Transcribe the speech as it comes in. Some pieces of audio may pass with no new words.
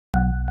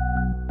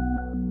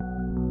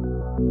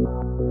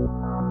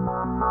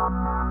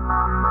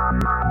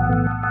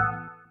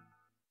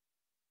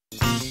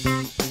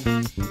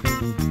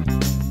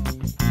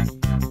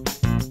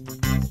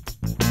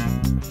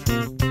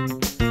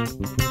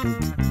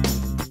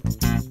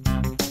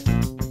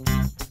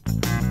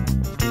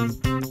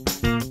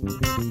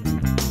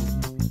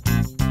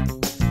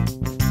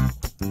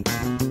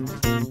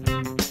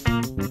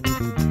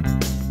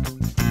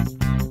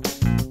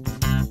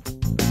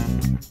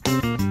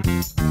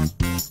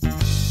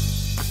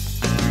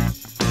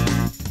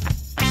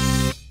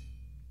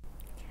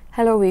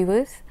Hello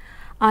viewers,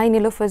 I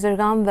Nilofer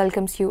Zargam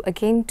welcomes you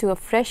again to a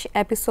fresh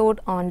episode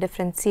on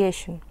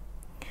differentiation.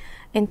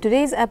 In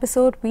today's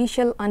episode, we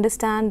shall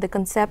understand the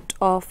concept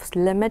of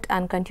limit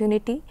and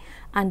continuity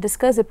and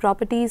discuss the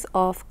properties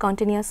of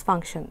continuous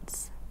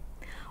functions.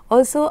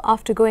 Also,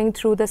 after going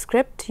through the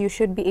script, you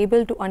should be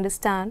able to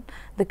understand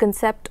the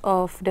concept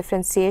of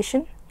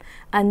differentiation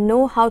and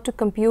know how to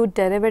compute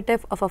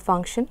derivative of a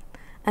function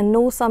and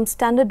know some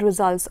standard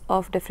results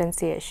of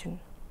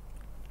differentiation.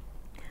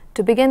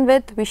 To begin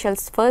with, we shall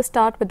first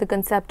start with the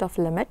concept of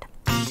limit.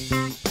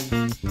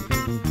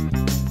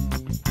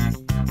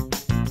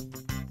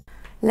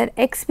 Let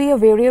x be a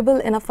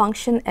variable in a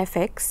function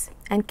fx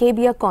and k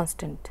be a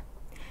constant.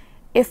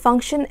 If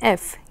function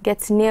f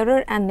gets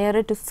nearer and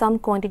nearer to some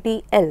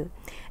quantity L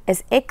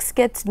as x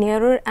gets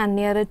nearer and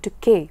nearer to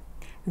k,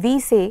 we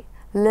say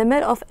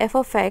limit of f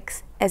of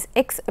x as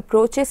x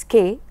approaches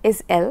k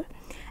is L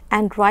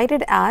and write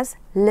it as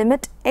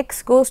limit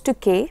x goes to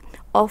k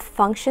of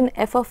function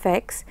f of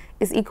x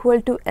is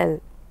equal to L.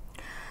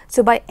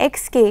 So by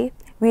xk,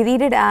 we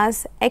read it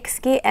as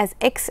xk as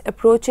x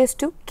approaches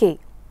to k.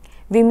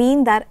 We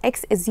mean that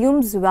x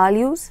assumes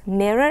values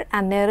nearer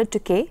and nearer to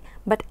k,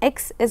 but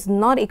x is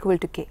not equal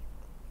to k.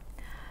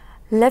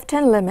 Left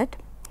hand limit,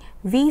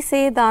 we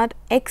say that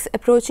x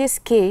approaches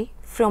k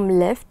from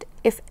left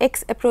if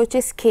x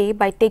approaches k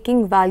by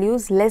taking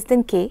values less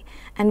than k,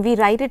 and we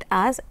write it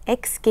as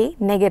xk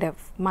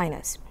negative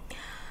minus.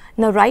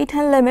 Now right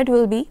hand limit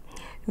will be,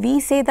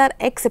 we say that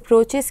x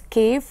approaches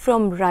k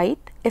from right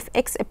if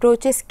x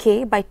approaches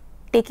k by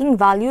taking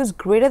values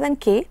greater than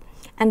k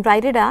and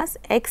write it as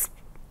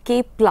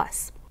xk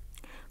plus.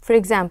 For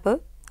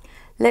example,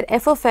 let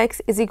f of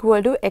x is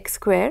equal to x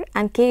square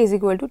and k is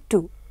equal to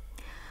 2.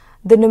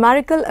 The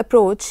numerical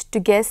approach to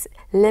guess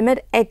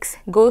limit x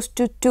goes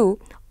to 2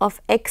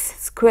 of x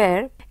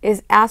square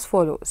is as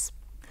follows.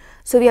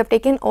 So we have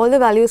taken all the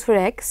values for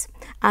x,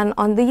 and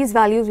on these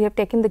values we have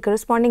taken the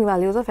corresponding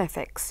values of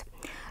fx.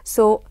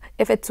 So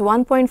if it's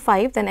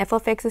 1.5, then f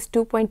of x is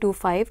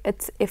 2.25.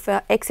 If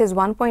x is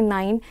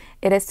 1.9,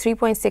 it is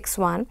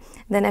 3.61.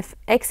 Then if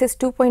x is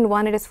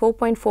 2.1, it is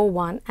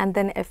 4.41. And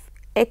then if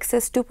x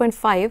is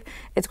 2.5,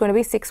 it's going to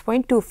be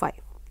 6.25.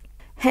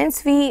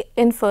 Hence, we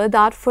infer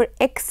that for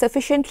x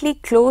sufficiently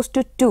close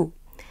to 2,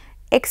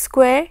 x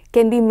square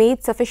can be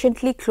made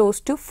sufficiently close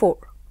to 4.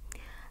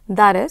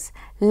 That is,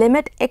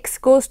 limit x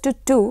goes to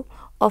 2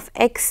 of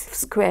x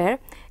square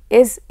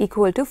is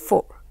equal to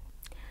 4.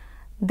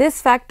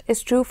 This fact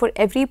is true for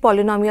every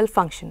polynomial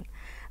function.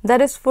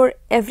 That is, for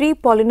every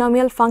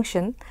polynomial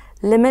function,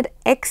 limit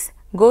x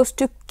goes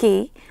to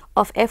k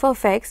of f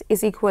of x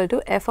is equal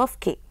to f of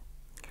k.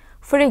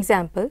 For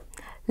example,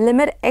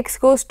 limit x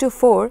goes to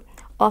 4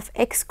 of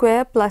x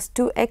square plus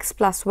 2x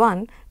plus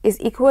 1 is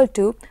equal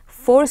to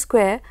 4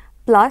 square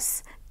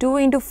plus 2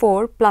 into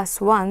 4 plus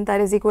 1, that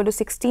is equal to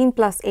 16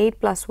 plus 8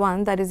 plus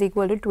 1, that is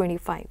equal to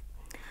 25.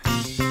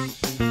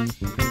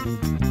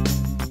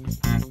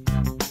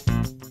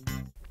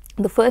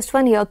 The first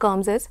one here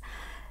comes as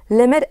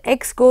limit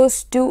x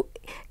goes to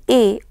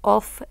a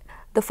of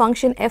the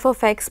function f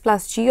of x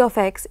plus g of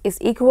x is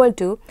equal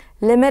to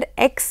limit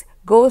x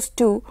goes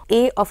to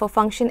a of a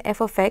function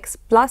f of x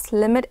plus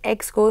limit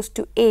x goes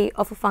to a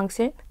of a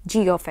function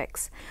g of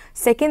x.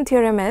 Second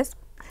theorem is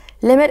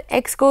limit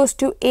x goes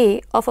to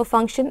a of a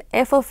function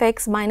f of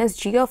x minus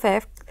g of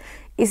x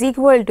is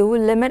equal to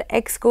limit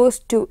x goes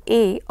to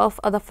a of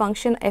the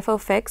function f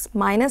of x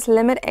minus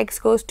limit x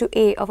goes to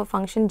a of a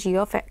function g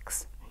of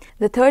x.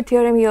 The third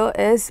theorem here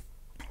is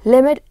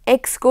limit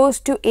x goes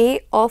to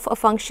a of a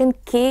function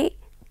k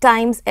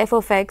times f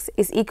of x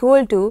is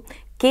equal to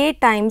k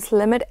times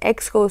limit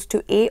x goes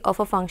to a of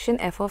a function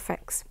f of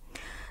x.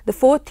 The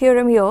fourth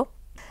theorem here,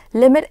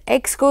 limit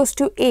x goes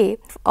to a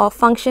of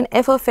function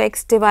f of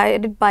x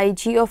divided by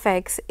g of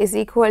x is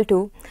equal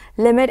to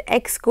limit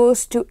x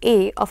goes to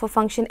a of a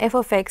function f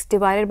of x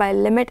divided by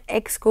limit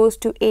x goes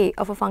to a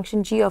of a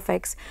function g of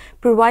x,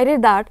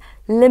 provided that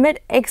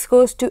limit x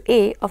goes to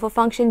a of a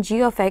function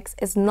g of x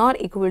is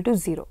not equal to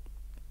 0.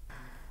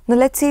 Now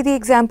let's see the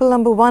example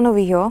number 1 over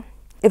here.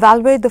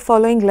 Evaluate the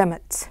following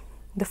limits.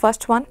 The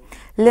first one,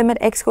 limit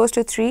x goes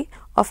to 3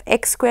 of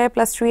x square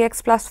plus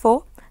 3x plus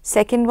 4.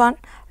 Second one,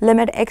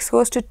 limit x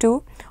goes to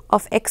 2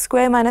 of x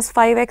square minus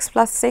 5x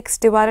plus 6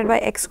 divided by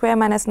x square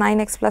minus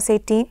 9x plus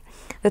 18.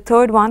 The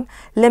third one,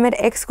 limit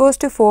x goes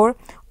to 4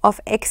 of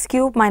x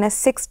cube minus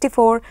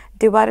 64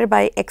 divided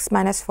by x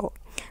minus 4.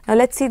 Now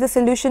let's see the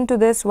solution to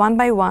this one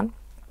by one.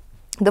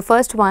 The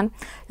first one,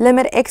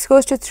 limit x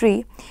goes to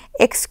 3,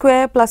 x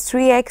square plus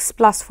 3x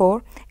plus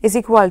 4 is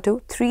equal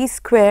to 3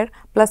 square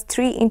plus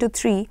 3 into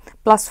 3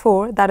 plus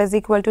 4, that is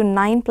equal to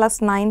 9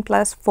 plus 9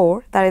 plus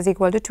 4, that is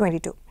equal to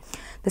 22.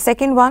 The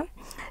second one,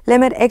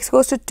 limit x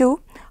goes to 2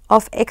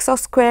 of x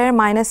of square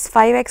minus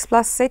 5x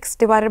plus 6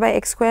 divided by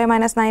x square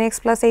minus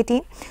 9x plus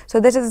 18. So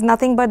this is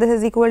nothing but this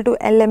is equal to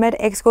a limit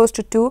x goes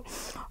to 2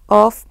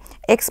 of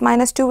x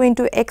minus 2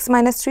 into x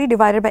minus 3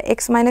 divided by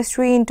x minus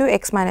 3 into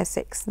x minus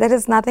 6. That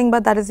is nothing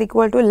but that is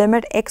equal to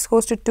limit x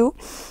goes to 2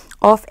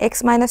 of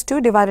x minus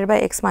 2 divided by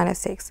x minus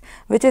 6,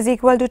 which is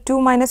equal to 2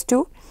 minus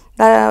 2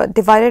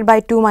 divided by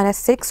 2 minus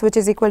 6, which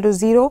is equal to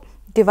 0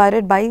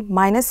 divided by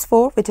minus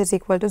 4, which is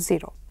equal to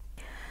 0.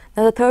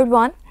 Now the third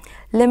one,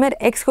 limit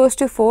x goes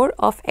to 4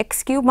 of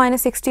x cube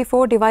minus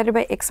 64 divided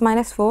by x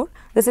minus 4.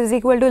 This is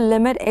equal to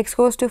limit x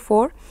goes to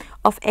 4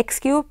 of x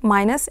cube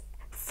minus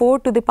 4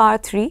 to the power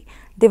 3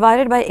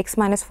 divided by x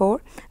minus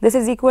 4. This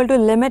is equal to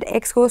limit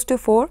x goes to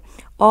 4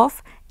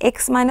 of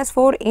x minus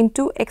 4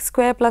 into x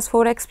square plus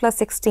 4x plus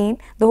 16.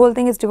 The whole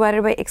thing is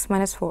divided by x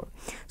minus 4.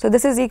 So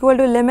this is equal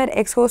to limit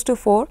x goes to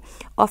 4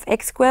 of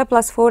x square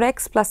plus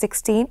 4x plus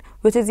 16,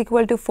 which is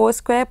equal to 4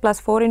 square plus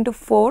 4 into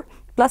 4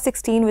 plus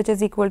 16, which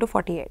is equal to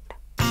 48.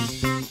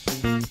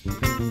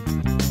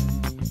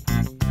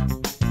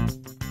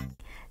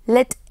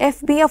 Let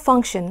f be a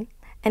function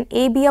and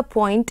a be a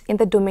point in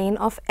the domain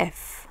of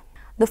f.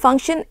 The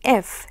function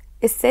f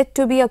is said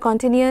to be a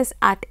continuous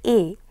at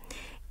a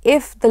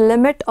if the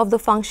limit of the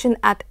function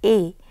at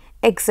a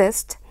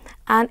exists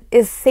and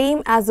is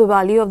same as the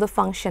value of the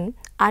function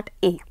at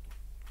a.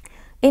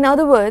 In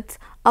other words,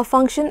 a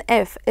function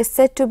f is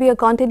said to be a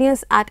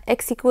continuous at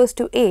x equals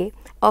to a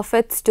of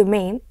its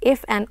domain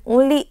if and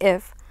only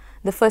if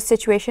the first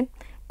situation,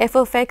 f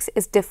of x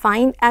is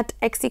defined at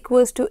x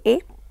equals to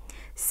a.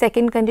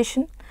 Second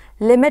condition,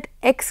 limit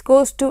x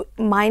goes to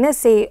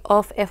minus a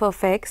of f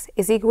of x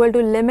is equal to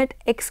limit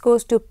x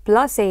goes to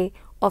plus a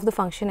of the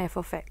function f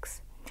of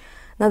x.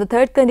 Now the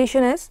third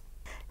condition is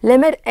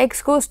limit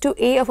x goes to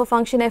a of a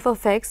function f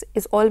of x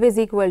is always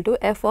equal to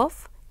f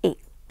of a.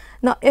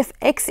 Now if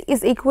x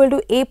is equal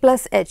to a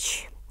plus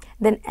h,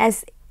 then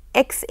as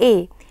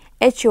xa,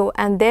 ho,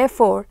 and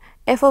therefore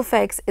f of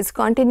x is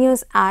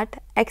continuous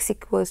at x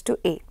equals to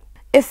a.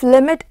 If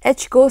limit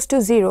h goes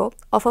to 0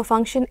 of a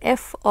function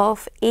f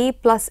of a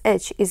plus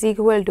h is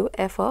equal to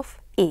f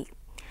of a,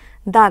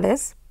 that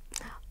is,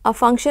 a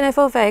function f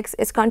of x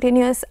is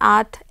continuous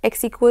at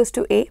x equals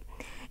to a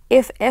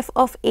if f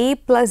of a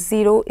plus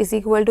 0 is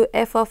equal to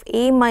f of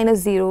a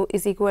minus 0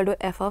 is equal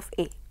to f of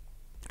a.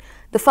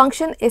 The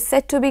function is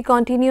said to be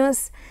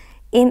continuous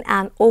in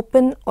an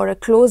open or a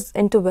closed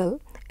interval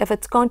if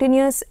it's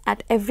continuous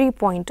at every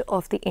point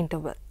of the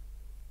interval.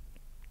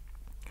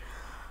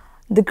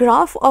 The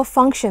graph of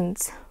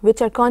functions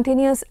which are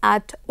continuous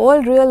at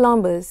all real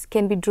numbers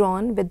can be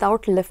drawn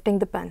without lifting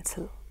the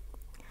pencil.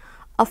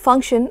 A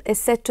function is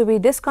said to be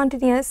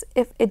discontinuous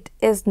if it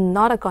is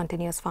not a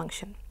continuous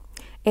function.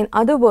 In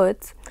other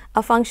words,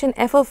 a function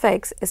f of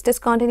x is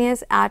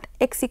discontinuous at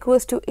x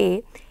equals to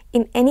a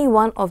in any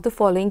one of the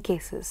following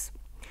cases.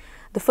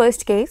 The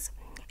first case,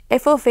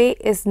 f of a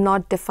is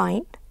not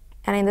defined,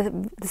 and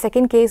in the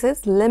second case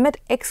is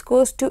limit x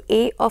goes to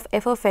a of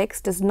f of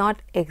x does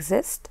not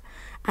exist,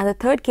 and the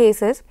third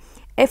case is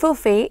f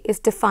of a is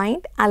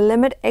defined and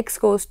limit x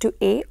goes to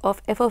a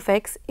of f of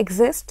x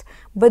exists,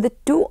 but the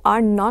two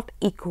are not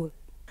equal.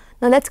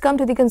 Now let's come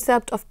to the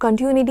concept of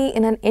continuity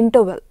in an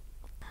interval.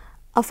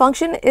 A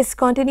function is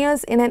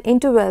continuous in an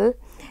interval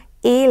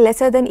a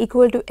lesser than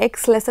equal to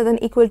x lesser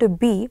than equal to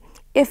b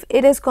if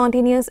it is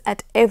continuous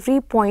at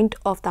every point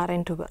of that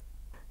interval.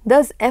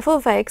 Thus f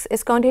of x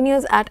is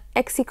continuous at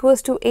x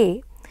equals to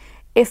a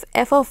if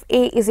f of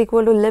a is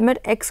equal to limit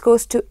x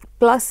goes to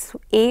plus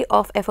a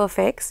of f of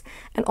x,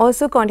 and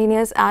also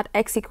continuous at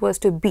x equals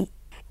to b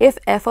if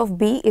f of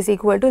b is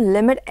equal to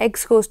limit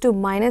x goes to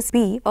minus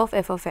b of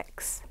f of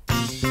x.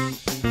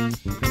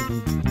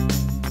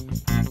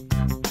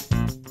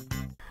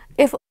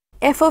 If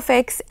f of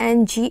x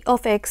and g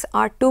of x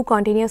are two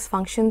continuous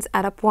functions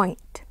at a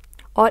point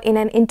or in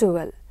an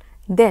interval,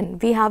 then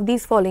we have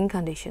these following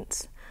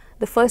conditions.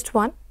 The first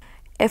one,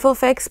 f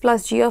of x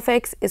plus g of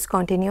x is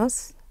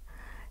continuous.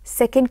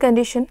 Second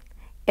condition,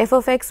 f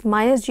of x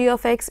minus g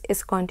of x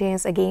is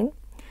continuous again.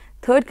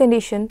 Third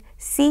condition,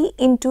 c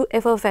into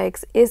f of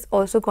x is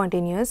also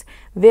continuous,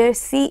 where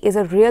c is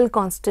a real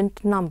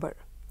constant number.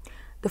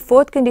 The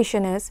fourth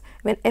condition is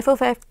when f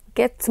of x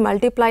gets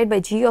multiplied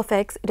by g of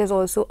x, it is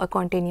also a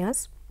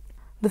continuous.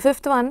 The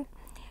fifth one,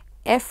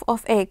 f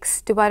of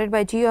x divided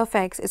by g of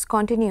x is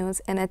continuous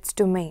in its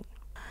domain.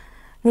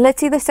 Now let's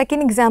see the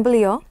second example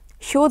here.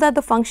 Show that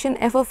the function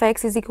f of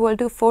x is equal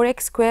to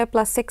 4x square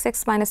plus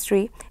 6x minus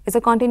 3 is a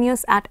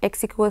continuous at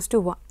x equals to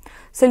 1.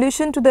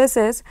 Solution to this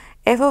is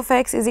f of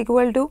x is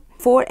equal to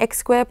 4x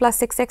square plus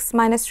 6x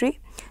minus 3.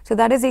 So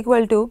that is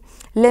equal to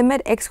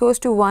limit x goes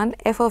to 1,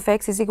 f of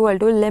x is equal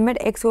to limit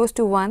x goes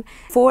to 1,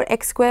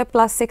 4x square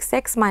plus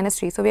 6x minus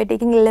 3. So we are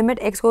taking limit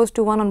x goes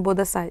to 1 on both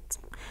the sides,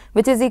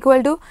 which is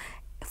equal to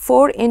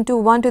 4 into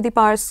 1 to the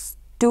power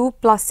 2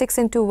 plus 6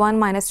 into 1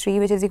 minus 3,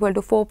 which is equal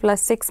to 4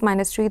 plus 6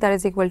 minus 3, that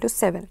is equal to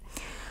 7.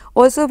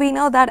 Also, we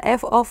know that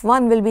f of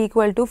 1 will be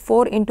equal to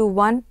 4 into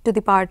 1 to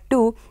the power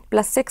 2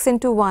 plus 6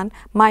 into 1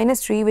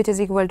 minus 3, which is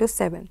equal to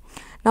 7.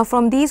 Now,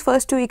 from these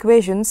first two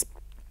equations,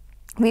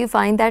 we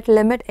find that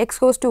limit x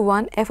goes to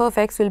 1, f of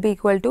x will be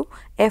equal to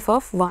f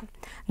of 1.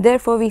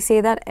 Therefore, we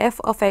say that f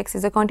of x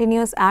is a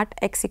continuous at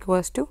x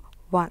equals to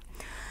 1.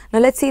 Now,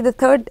 let's see the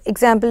third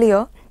example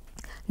here.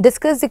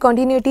 Discuss the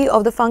continuity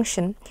of the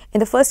function. In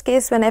the first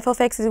case, when f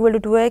of x is equal to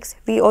 2x,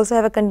 we also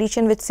have a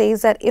condition which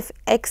says that if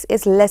x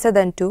is lesser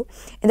than 2.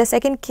 In the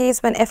second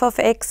case, when f of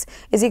x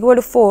is equal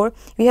to 4,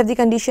 we have the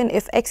condition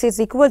if x is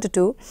equal to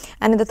 2.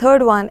 And in the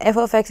third one, f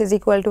of x is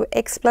equal to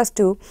x plus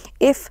 2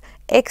 if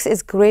x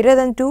is greater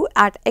than 2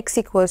 at x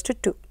equals to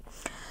 2.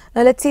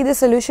 Now, let's see the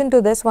solution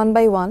to this one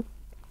by one.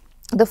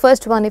 The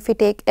first one, if we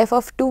take f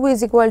of 2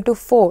 is equal to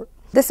 4,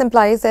 this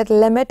implies that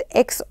limit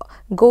x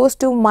goes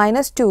to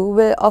minus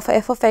 2 of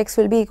f of x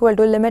will be equal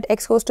to limit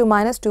x goes to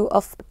minus 2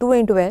 of 2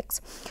 into x.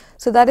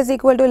 So, that is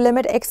equal to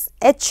limit x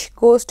h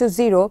goes to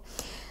 0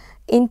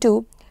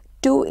 into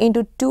 2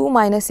 into 2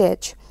 minus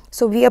h.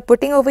 So, we are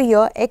putting over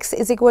here x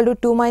is equal to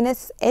 2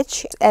 minus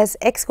h as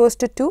x goes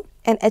to 2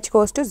 and h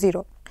goes to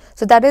 0.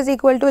 So, that is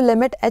equal to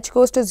limit h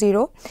goes to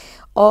 0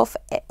 of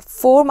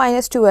 4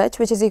 minus 2h,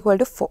 which is equal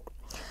to 4.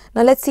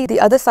 Now, let's see the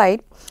other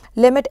side.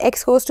 Limit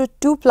x goes to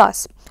 2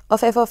 plus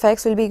of f of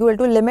x will be equal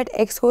to limit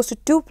x goes to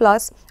 2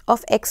 plus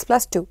of x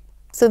plus 2.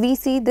 So, we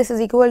see this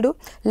is equal to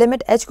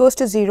limit h goes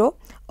to 0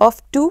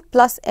 of 2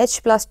 plus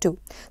h plus 2.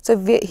 So,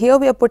 here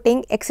we are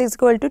putting x is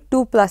equal to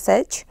 2 plus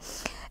h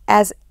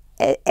as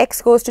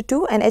x goes to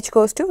 2 and h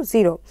goes to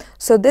 0.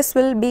 So, this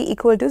will be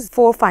equal to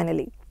 4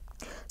 finally.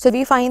 So,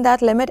 we find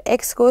that limit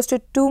x goes to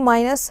 2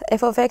 minus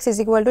f of x is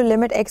equal to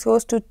limit x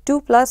goes to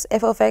 2 plus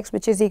f of x,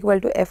 which is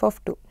equal to f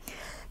of 2.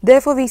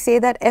 Therefore, we say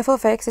that f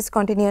of x is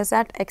continuous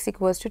at x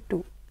equals to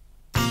 2.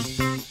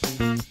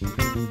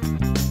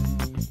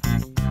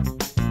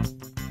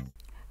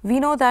 We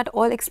know that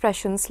all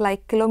expressions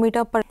like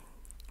kilometer per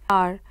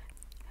hour,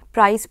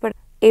 price per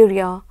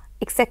area,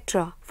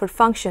 etc. for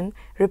function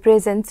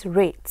represents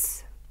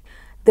rates.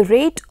 The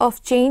rate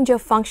of change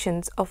of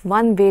functions of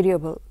one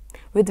variable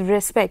with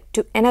respect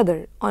to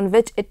another on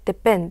which it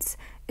depends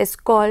is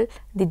called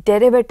the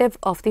derivative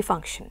of the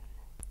function.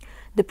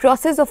 The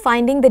process of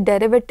finding the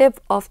derivative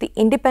of the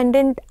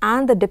independent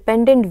and the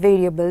dependent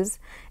variables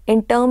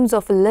in terms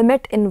of a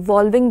limit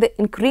involving the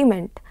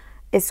increment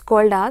is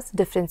called as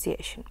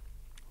differentiation.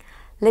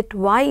 Let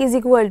y is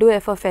equal to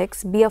f of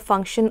x be a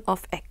function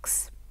of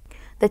x.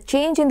 The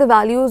change in the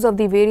values of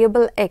the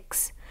variable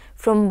x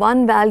from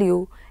one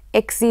value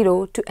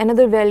x0 to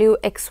another value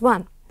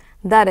x1,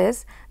 that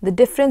is, the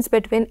difference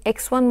between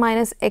x1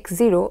 minus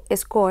x0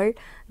 is called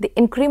the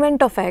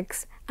increment of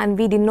x, and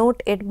we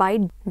denote it by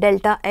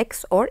delta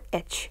x or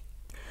h.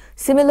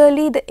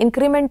 Similarly, the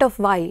increment of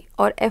y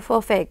or f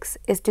of x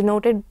is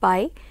denoted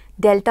by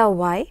delta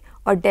y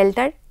or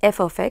delta f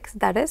of x,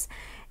 that is,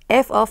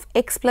 f of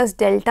x plus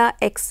delta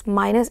x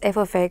minus f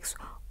of x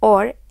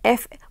or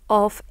f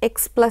of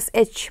x plus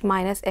h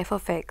minus f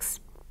of x.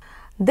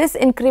 This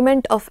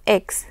increment of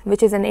x,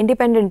 which is an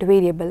independent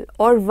variable,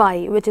 or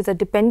y, which is a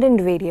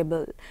dependent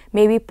variable,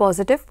 may be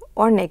positive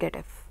or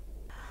negative.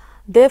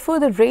 Therefore,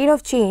 the rate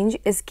of change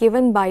is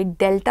given by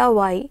delta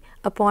y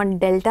upon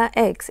delta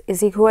x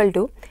is equal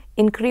to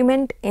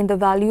increment in the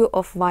value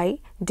of y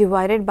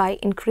divided by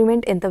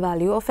increment in the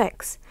value of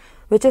x,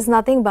 which is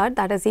nothing but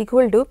that is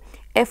equal to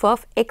f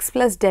of x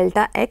plus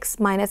delta x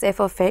minus f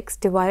of x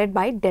divided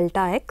by delta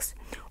x,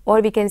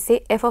 or we can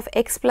say f of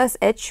x plus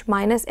h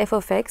minus f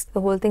of x,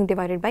 the whole thing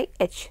divided by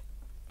h.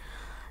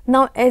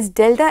 Now, as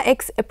delta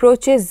x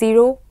approaches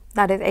 0,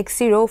 that is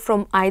x0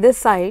 from either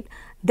side,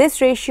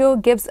 this ratio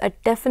gives a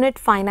definite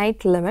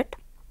finite limit.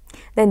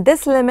 Then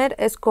this limit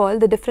is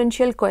called the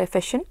differential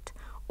coefficient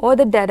or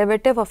the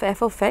derivative of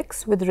f of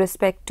x with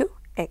respect to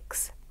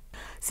x.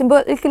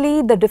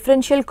 Symbolically, the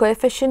differential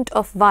coefficient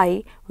of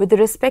y with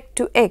respect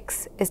to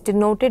x is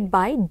denoted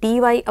by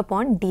dy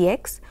upon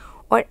dx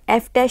or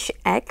f dash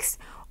x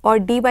or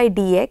d by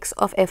dx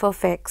of f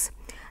of x.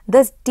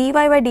 Thus, dy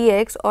by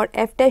dx or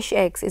f dash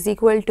x is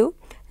equal to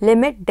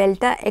limit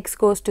delta x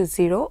goes to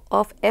 0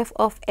 of f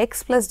of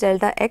x plus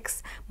delta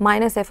x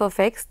minus f of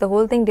x, the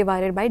whole thing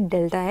divided by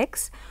delta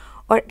x,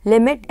 or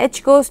limit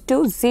h goes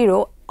to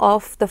 0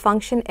 of the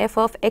function f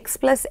of x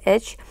plus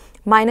h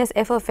minus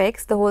f of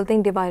x, the whole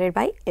thing divided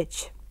by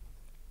h.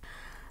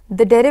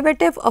 The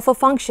derivative of a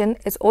function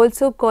is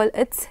also called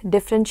its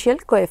differential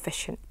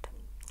coefficient.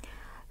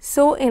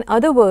 So, in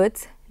other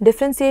words,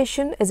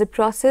 differentiation is a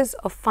process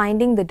of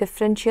finding the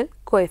differential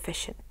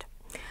coefficient.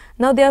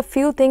 Now, there are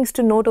few things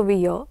to note over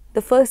here.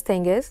 The first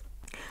thing is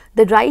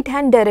the right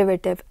hand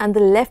derivative and the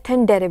left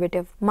hand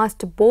derivative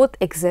must both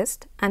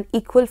exist and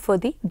equal for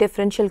the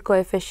differential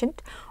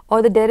coefficient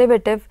or the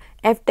derivative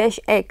f dash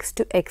x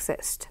to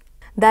exist.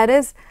 That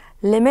is,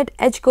 limit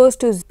h goes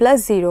to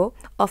plus 0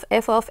 of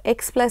f of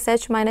x plus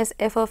h minus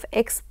f of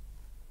x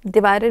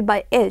divided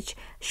by h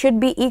should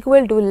be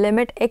equal to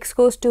limit x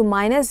goes to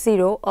minus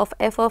 0 of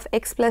f of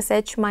x plus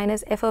h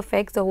minus f of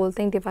x, the whole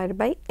thing divided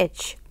by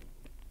h.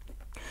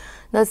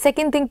 Now, the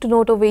second thing to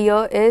note over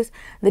here is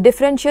the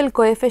differential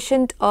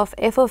coefficient of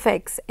f of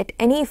x at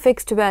any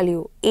fixed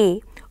value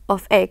a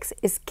of x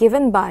is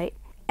given by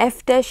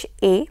f dash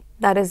a,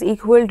 that is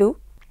equal to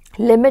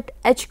limit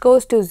h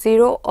goes to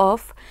 0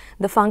 of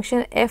the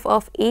function f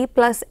of a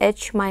plus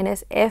h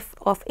minus f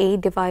of a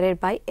divided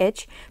by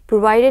h,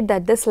 provided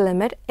that this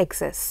limit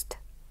exists.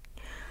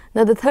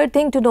 Now, the third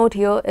thing to note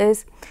here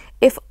is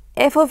if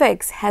f of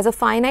x has a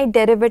finite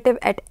derivative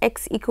at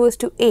x equals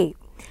to a,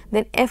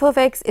 then f of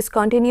x is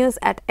continuous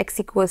at x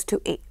equals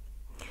to a.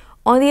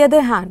 On the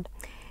other hand,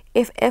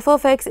 if f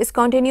of x is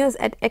continuous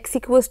at x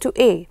equals to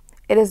a,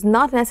 it is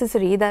not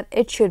necessary that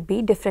it should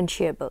be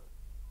differentiable.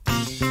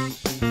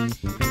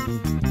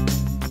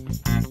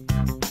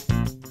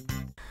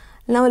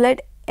 Now,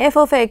 let f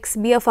of x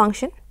be a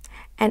function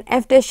and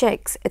f dash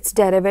x its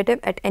derivative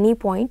at any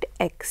point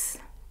x.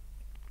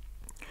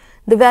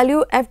 The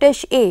value f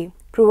dash a,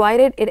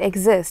 provided it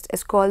exists,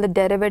 is called the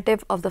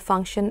derivative of the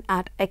function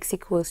at x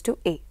equals to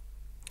a.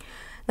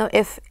 Now,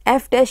 if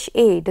f dash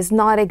a does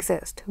not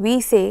exist, we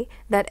say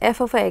that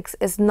f of x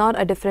is not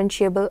a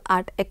differentiable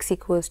at x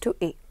equals to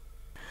a.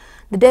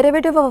 The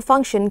derivative of a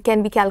function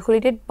can be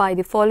calculated by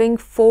the following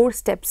 4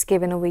 steps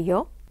given over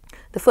here.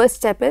 The first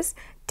step is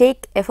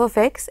take f of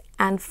x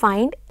and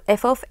find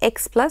f of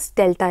x plus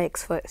delta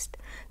x first.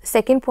 The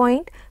second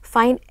point,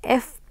 find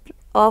f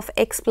of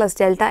x plus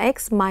delta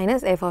x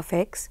minus f of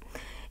x.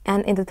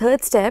 And in the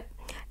third step,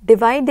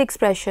 divide the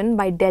expression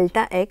by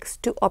delta x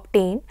to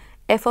obtain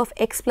f of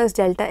x plus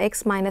delta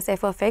x minus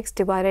f of x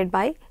divided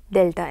by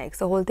delta x.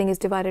 The whole thing is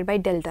divided by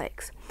delta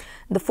x.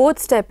 The fourth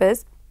step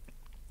is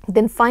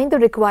then find the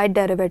required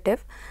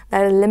derivative,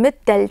 that is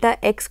limit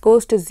delta x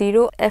goes to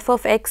 0 f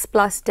of x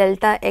plus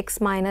delta x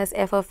minus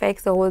f of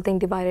x, the whole thing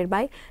divided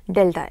by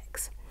delta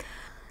x.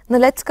 Now,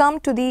 let's come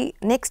to the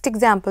next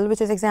example, which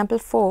is example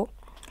 4.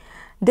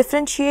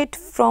 Differentiate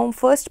from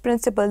first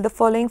principle the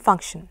following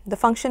function. The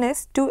function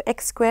is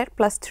 2x square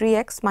plus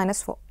 3x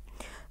minus 4.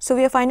 So,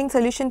 we are finding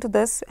solution to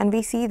this, and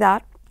we see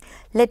that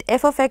let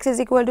f of x is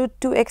equal to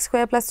 2x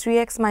square plus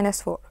 3x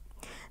minus 4.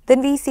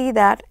 Then we see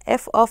that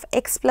f of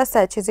x plus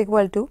h is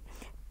equal to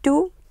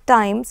 2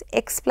 times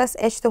x plus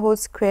h the whole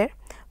square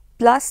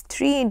plus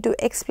 3 into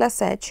x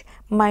plus h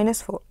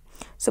minus 4.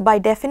 So, by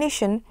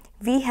definition,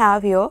 we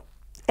have here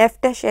f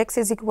dash x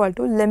is equal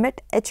to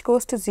limit h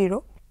goes to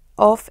 0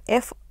 of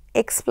f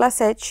x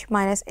plus h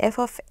minus f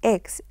of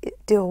x,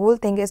 the whole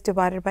thing is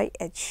divided by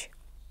h.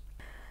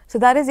 So,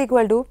 that is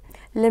equal to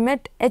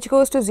limit h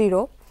goes to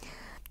 0,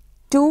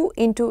 2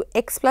 into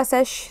x plus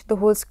h the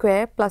whole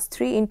square plus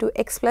 3 into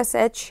x plus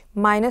h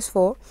minus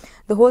 4.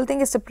 The whole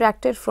thing is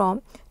subtracted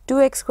from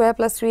 2x square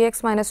plus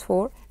 3x minus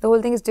 4. The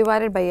whole thing is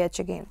divided by h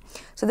again.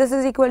 So, this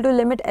is equal to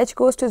limit h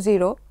goes to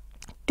 0,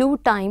 2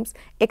 times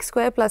x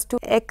square plus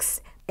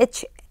 2x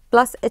h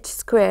plus h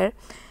square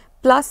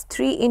plus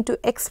 3 into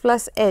x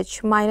plus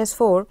h minus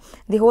 4.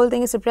 The whole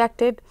thing is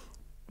subtracted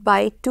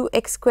by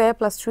 2x square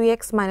plus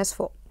 3x minus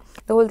 4.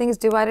 The whole thing is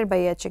divided by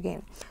h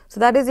again. So,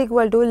 that is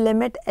equal to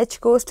limit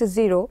h goes to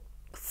 0,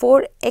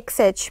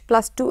 4xh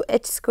plus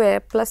 2h square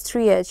plus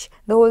 3h,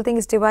 the whole thing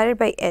is divided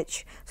by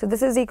h. So,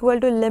 this is equal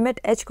to limit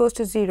h goes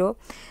to 0,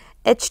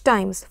 h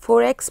times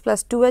 4x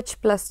plus 2h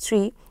plus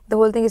 3, the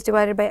whole thing is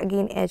divided by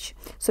again h.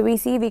 So, we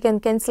see we can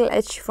cancel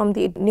h from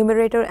the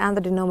numerator and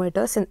the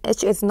denominator since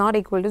h is not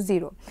equal to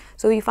 0.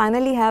 So, we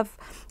finally have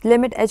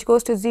limit h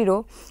goes to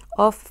 0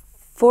 of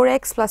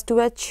 4x plus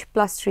 2h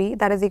plus 3,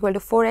 that is equal to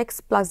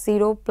 4x plus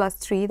 0 plus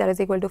 3, that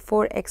is equal to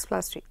 4x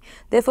plus 3.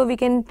 Therefore, we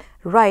can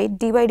write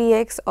d by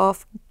dx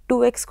of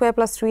 2x square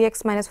plus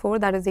 3x minus 4,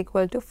 that is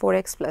equal to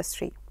 4x plus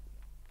 3.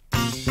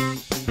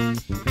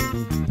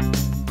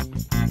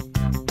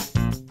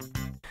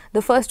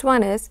 The first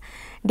one is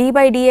d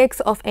by dx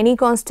of any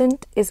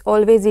constant is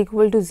always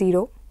equal to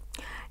 0.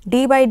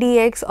 D by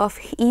dx of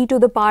e to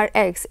the power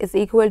x is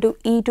equal to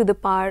e to the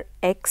power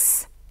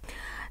x.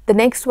 The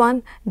next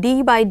one,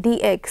 d by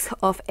dx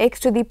of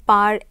x to the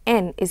power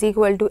n is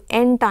equal to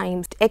n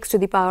times x to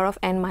the power of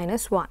n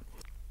minus 1.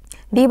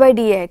 D by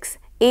dx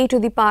a to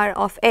the power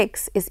of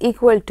x is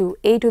equal to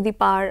a to the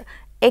power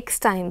x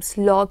times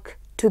log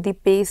to the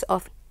base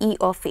of e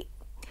of a.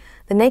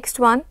 The next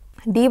one,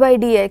 d by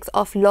dx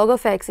of log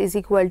of x is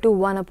equal to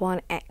 1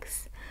 upon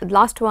x. The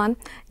last one,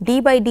 d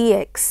by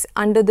dx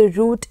under the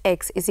root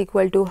x is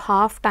equal to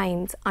half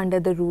times under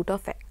the root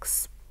of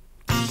x.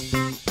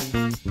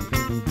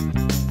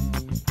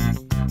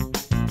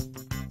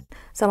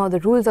 Some of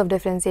the rules of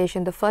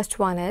differentiation. The first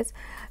one is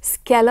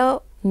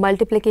scalar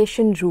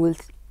multiplication rules.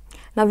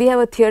 Now, we have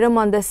a theorem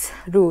on this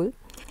rule.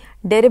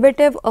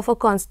 Derivative of a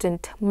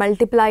constant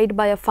multiplied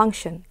by a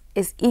function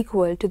is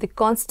equal to the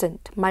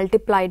constant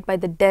multiplied by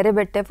the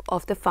derivative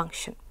of the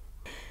function.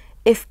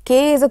 If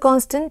k is a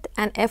constant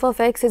and f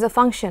of x is a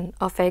function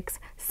of x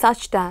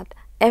such that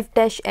f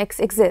dash x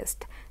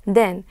exists,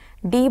 then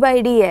d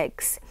by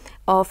dx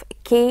of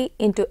k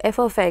into f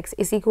of x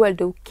is equal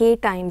to k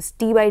times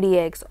d by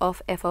dx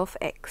of f of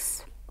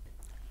x.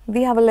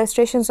 We have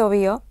illustrations over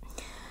here.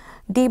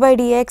 D by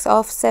dx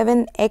of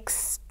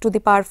 7x to the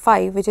power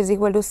 5, which is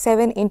equal to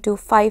 7 into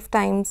 5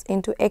 times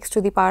into x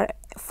to the power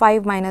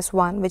 5 minus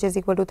 1, which is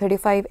equal to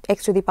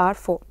 35x to the power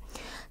 4.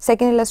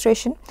 Second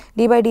illustration,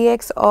 d by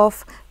dx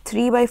of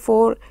 3 by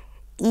 4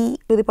 e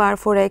to the power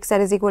 4x, that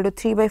is equal to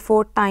 3 by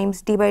 4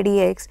 times d by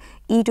dx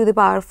e to the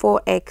power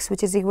 4x,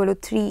 which is equal to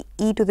 3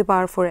 e to the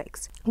power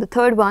 4x. The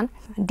third one,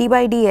 d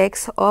by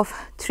dx of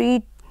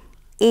 3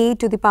 a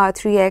to the power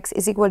 3x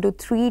is equal to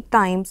 3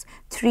 times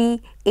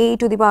 3a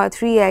to the power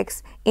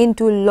 3x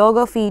into log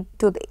of e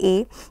to the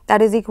a,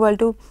 that is equal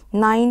to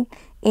 9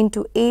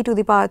 into a to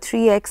the power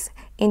 3x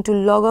into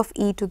log of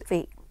e to the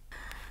a.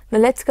 Now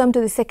let's come to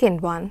the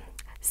second one,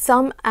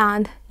 sum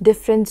and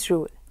difference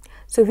rule.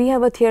 So we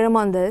have a theorem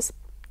on this.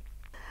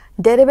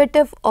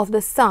 Derivative of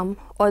the sum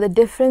or the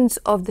difference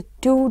of the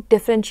two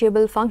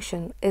differentiable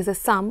function is the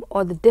sum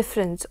or the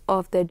difference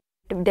of the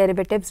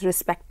derivatives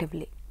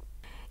respectively.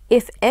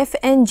 If f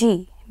and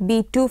g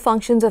be two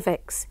functions of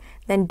x,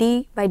 then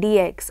d by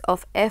dx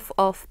of f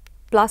of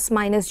plus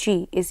minus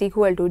g is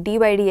equal to d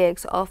by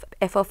dx of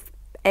f of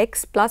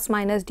x plus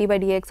minus d by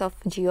dx of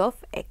g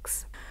of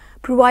x,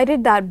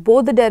 provided that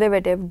both the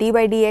derivative d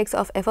by dx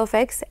of f of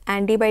x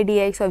and d by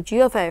dx of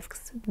g of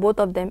x, both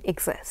of them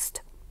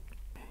exist.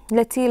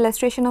 Let's see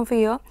illustration over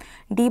here.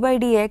 D by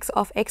dx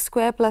of x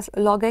square plus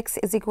log x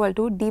is equal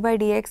to d by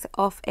dx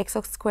of x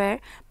of square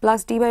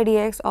plus d by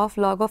dx of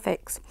log of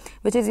x,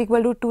 which is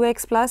equal to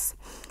 2x plus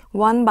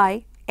 1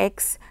 by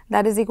x,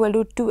 that is equal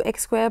to 2x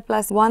square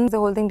plus 1 the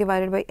whole thing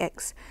divided by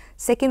x.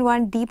 Second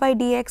one, d by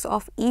dx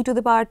of e to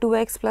the power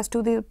 2x plus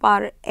 2 to the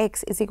power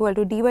x is equal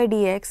to d by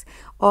dx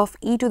of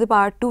e to the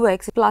power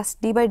 2x plus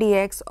d by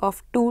dx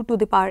of 2 to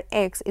the power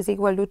x is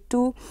equal to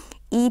 2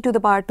 e to the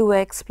power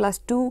 2x plus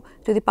 2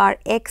 to the power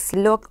x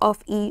log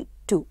of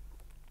e2.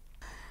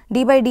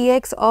 D by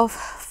dx of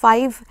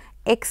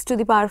 5x to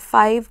the power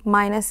 5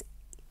 minus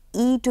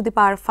e to the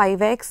power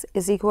 5x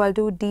is equal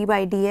to d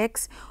by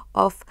dx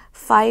of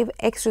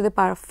 5x to the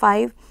power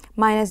 5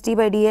 minus d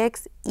by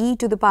dx e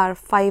to the power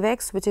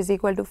 5x, which is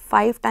equal to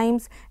 5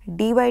 times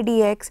d by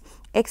dx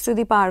x to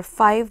the power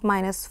 5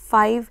 minus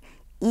 5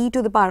 e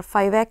to the power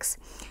 5x,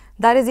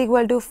 that is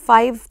equal to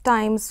 5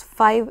 times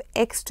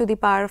 5x to the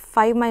power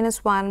 5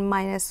 minus 1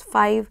 minus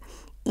 5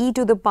 e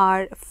to the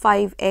power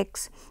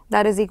 5x,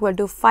 that is equal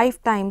to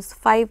 5 times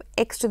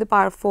 5x to the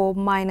power 4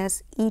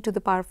 minus e to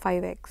the power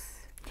 5x.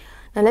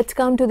 Now let's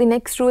come to the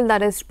next rule,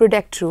 that is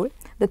product rule.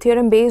 The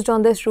theorem based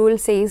on this rule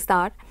says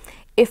that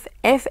if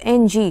f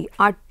and g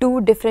are two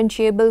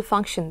differentiable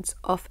functions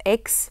of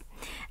x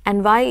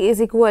and y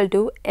is equal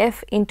to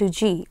f into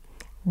g,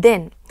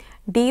 then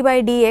d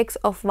by dx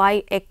of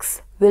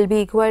yx will be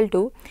equal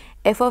to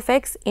f of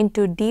x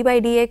into d by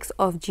dx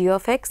of g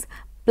of x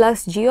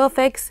plus g of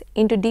x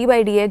into d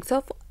by dx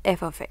of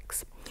f of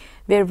x,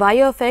 where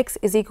y of x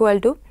is equal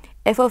to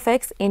f of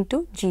x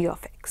into g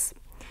of x.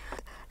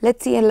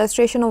 Let's see an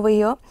illustration over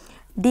here.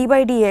 D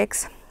by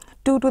dx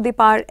 2 to the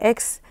power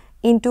x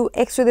into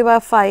x to the power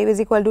 5 is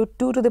equal to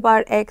 2 to the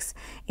power x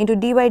into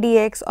d by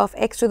dx of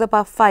x to the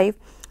power 5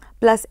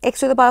 plus x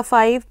to the power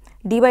 5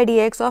 d by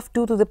dx of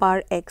 2 to the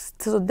power x.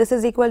 So this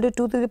is equal to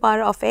 2 to the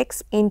power of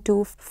x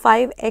into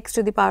 5x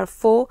to the power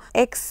 4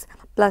 x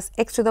plus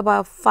x to the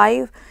power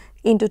 5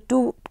 into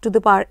 2 to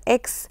the power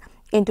x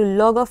into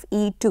log of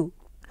e2.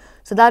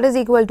 So that is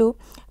equal to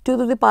 2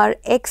 to the power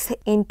x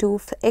into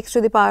x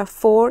to the power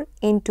 4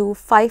 into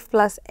 5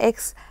 plus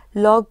x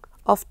log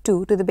of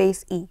 2 to the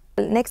base e.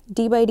 Next,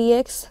 d by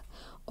dx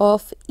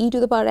of e to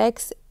the power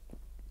x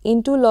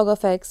into log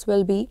of x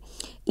will be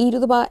e to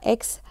the power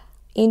x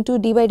into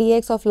d by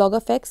dx of log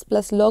of x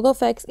plus log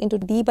of x into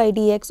d by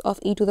dx of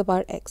e to the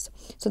power x.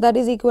 So that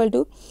is equal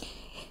to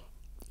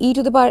e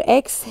to the power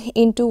x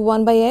into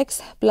 1 by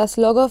x plus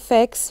log of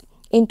x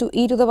into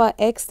e to the power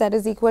x, that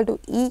is equal to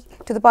e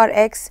to the power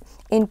x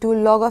into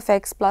log of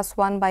x plus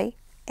 1 by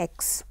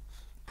x.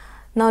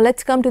 Now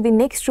let's come to the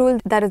next rule,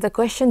 that is the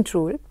quotient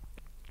rule.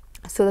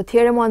 So the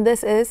theorem on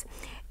this is,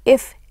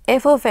 if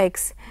f of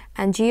x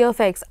and g of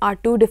x are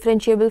two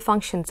differentiable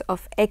functions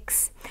of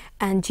x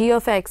and g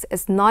of x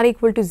is not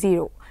equal to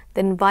 0,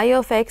 then y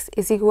of x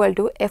is equal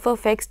to f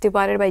of x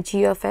divided by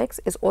g of x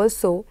is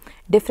also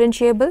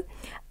differentiable,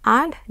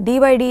 and d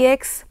by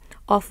dx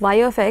of y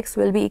of x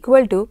will be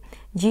equal to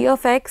g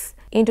of x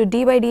into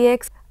d by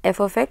dx f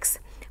of x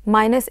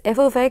minus f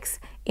of x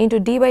into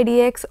d by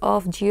dx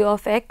of g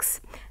of x.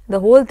 The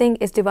whole thing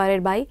is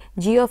divided by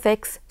g of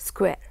x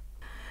square,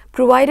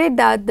 provided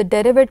that the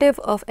derivative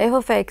of f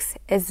of x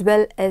as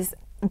well as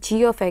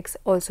g of x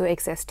also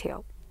exist here.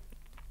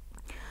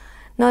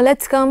 Now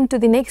let's come to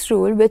the next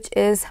rule, which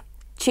is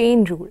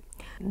chain rule.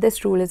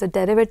 This rule is a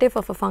derivative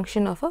of a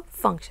function of a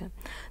function.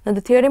 Now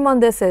the theorem on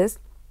this is,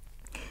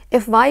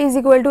 if y is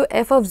equal to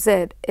f of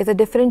z is a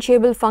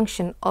differentiable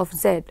function of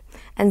z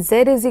and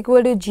z is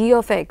equal to g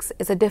of x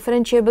is a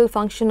differentiable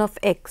function of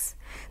x,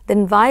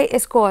 then y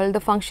is called the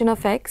function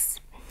of x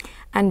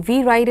and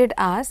we write it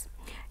as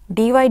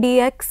dy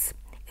dx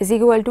is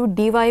equal to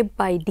dy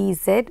by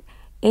dz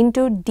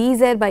into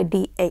dz by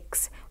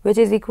dx, which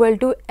is equal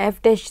to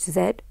f dash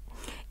z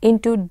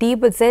into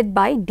dz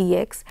by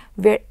dx,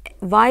 where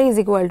y is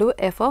equal to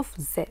f of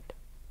z.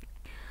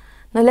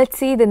 Now let's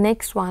see the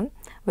next one,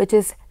 which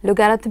is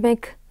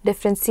logarithmic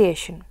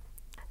differentiation.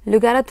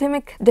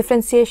 Logarithmic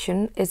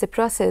differentiation is the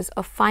process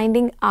of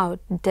finding out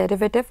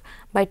derivative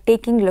by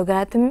taking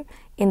logarithm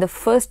in the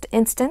first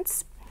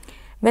instance.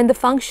 When the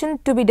function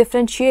to be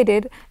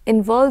differentiated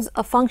involves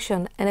a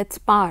function and its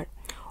power,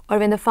 or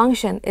when the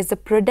function is the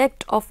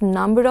product of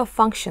number of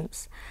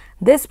functions,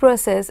 this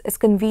process is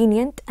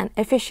convenient and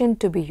efficient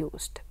to be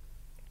used.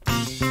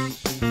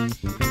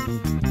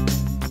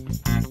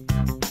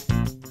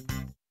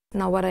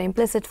 Now what are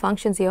implicit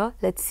functions here?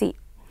 Let's see.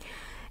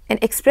 An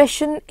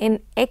expression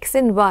in x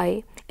and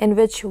y in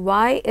which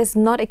y is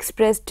not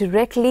expressed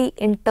directly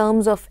in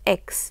terms of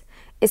x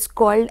is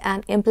called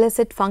an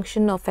implicit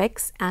function of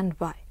x and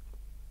y.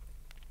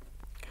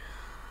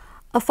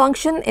 A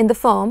function in the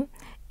form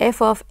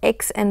f of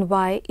x and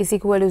y is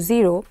equal to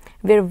 0,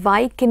 where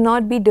y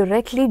cannot be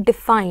directly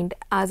defined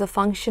as a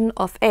function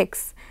of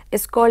x,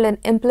 is called an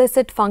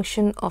implicit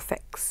function of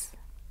x.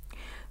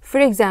 For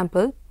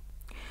example,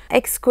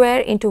 x square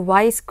into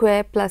y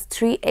square plus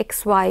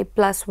 3xy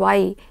plus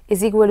y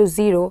is equal to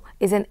 0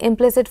 is an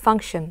implicit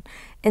function.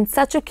 In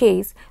such a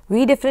case,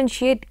 we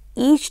differentiate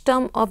each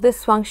term of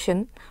this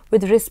function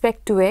with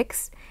respect to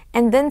x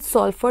and then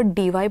solve for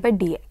dy by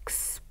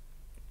dx.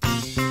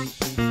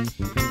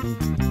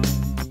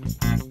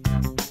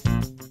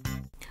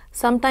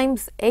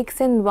 Sometimes x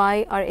and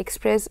y are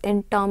expressed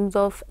in terms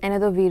of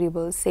another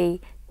variable, say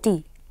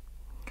t.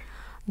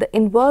 The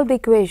involved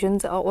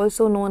equations are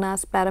also known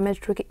as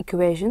parametric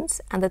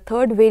equations, and the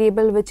third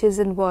variable which is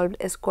involved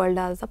is called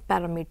as a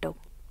parameter.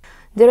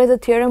 There is a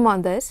theorem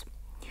on this.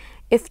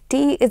 If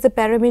t is a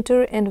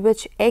parameter in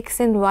which x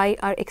and y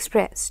are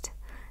expressed,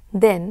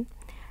 then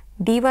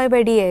dy by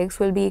dx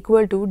will be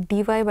equal to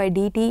dy by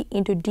dt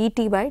into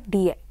dt by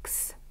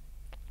dx.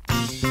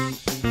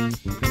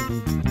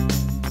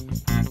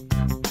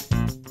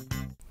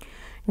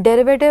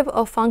 Derivative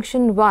of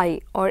function y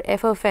or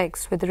f of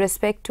x with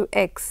respect to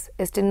x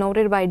is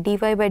denoted by dy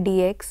by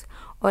dx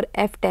or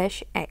f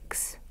dash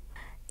x.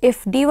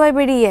 If dy by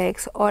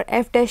dx or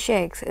f dash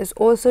x is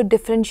also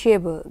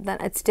differentiable,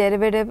 then its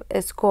derivative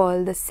is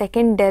called the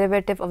second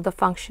derivative of the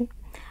function,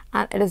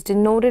 and it is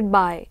denoted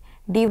by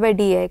dy by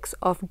dx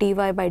of dy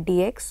by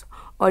dx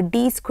or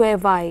d square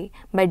y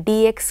by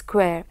dx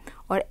square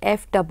or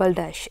f double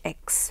dash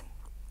x.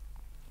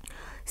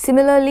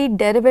 Similarly,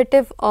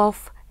 derivative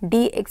of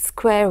dx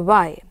square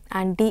y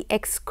and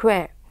dx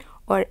square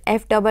or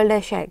f double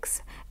dash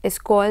x is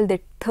called the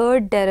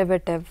third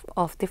derivative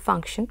of the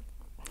function,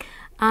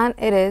 and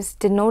it is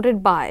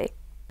denoted by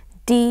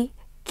d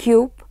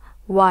cube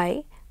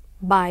y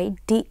by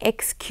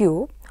dx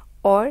cube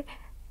or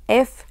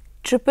f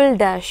triple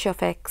dash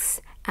of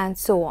x, and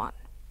so on.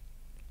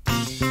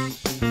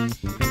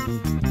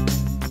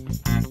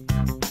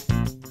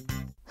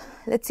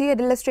 Let's see an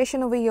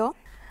illustration over here.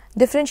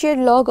 Differentiate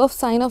log of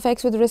sine of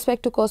x with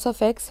respect to cos of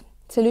x.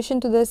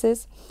 Solution to this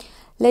is,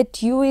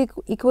 let u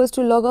equals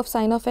to log of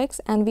sine of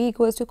x and v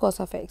equals to cos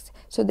of x.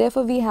 So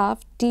therefore we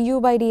have du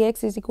by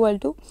dx is equal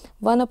to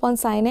 1 upon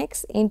sine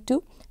x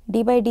into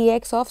d by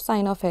dx of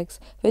sine of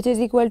x, which is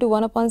equal to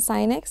 1 upon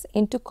sine x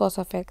into cos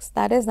of x.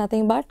 That is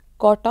nothing but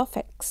cot of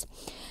x.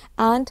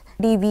 And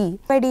dv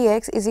by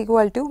dx is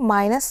equal to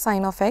minus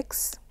sine of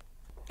x.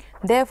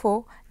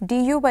 Therefore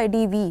du by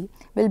dv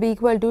will be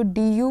equal to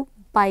du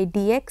by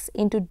dx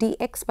into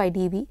dx by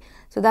dv.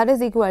 So that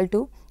is equal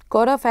to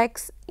cot of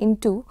x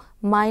into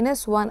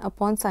minus 1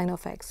 upon sine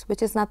of x,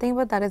 which is nothing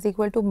but that is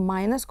equal to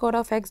minus cot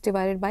of x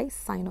divided by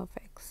sine of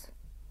x.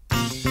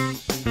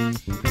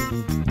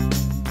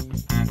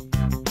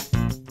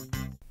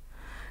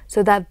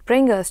 So that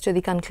brings us to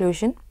the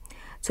conclusion.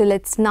 So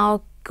let's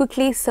now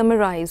quickly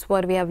summarize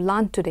what we have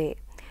learned today.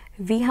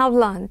 We have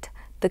learned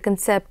the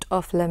concept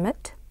of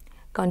limit,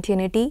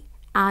 continuity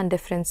and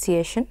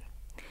differentiation.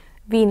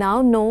 We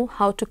now know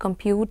how to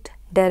compute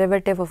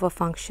derivative of a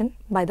function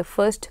by the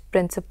first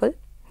principle,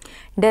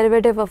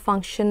 derivative of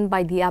function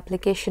by the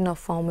application of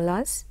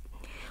formulas.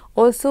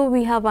 Also,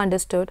 we have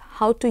understood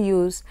how to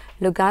use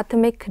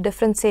logarithmic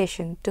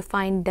differentiation to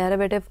find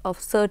derivative of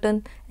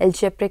certain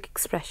algebraic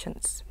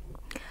expressions.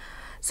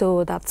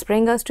 So that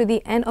brings us to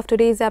the end of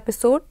today's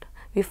episode.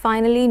 We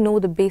finally know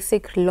the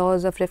basic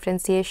laws of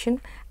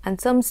differentiation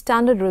and some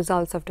standard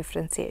results of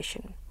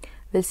differentiation.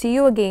 We'll see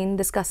you again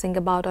discussing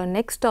about our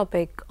next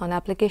topic on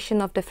application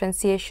of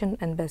differentiation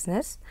in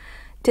business.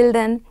 Till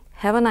then,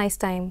 have a nice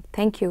time.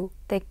 Thank you.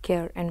 Take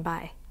care and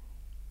bye.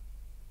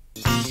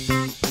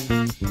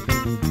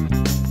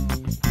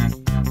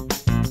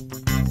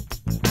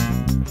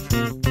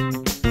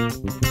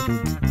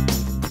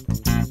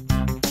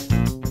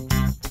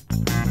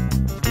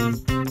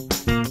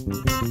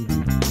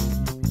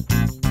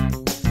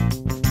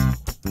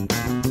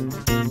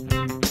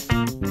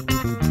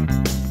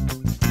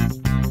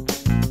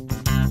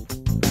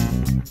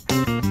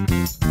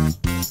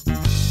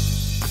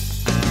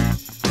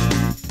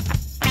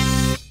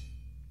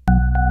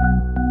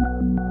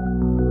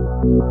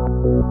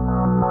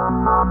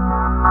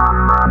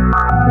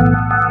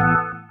 you.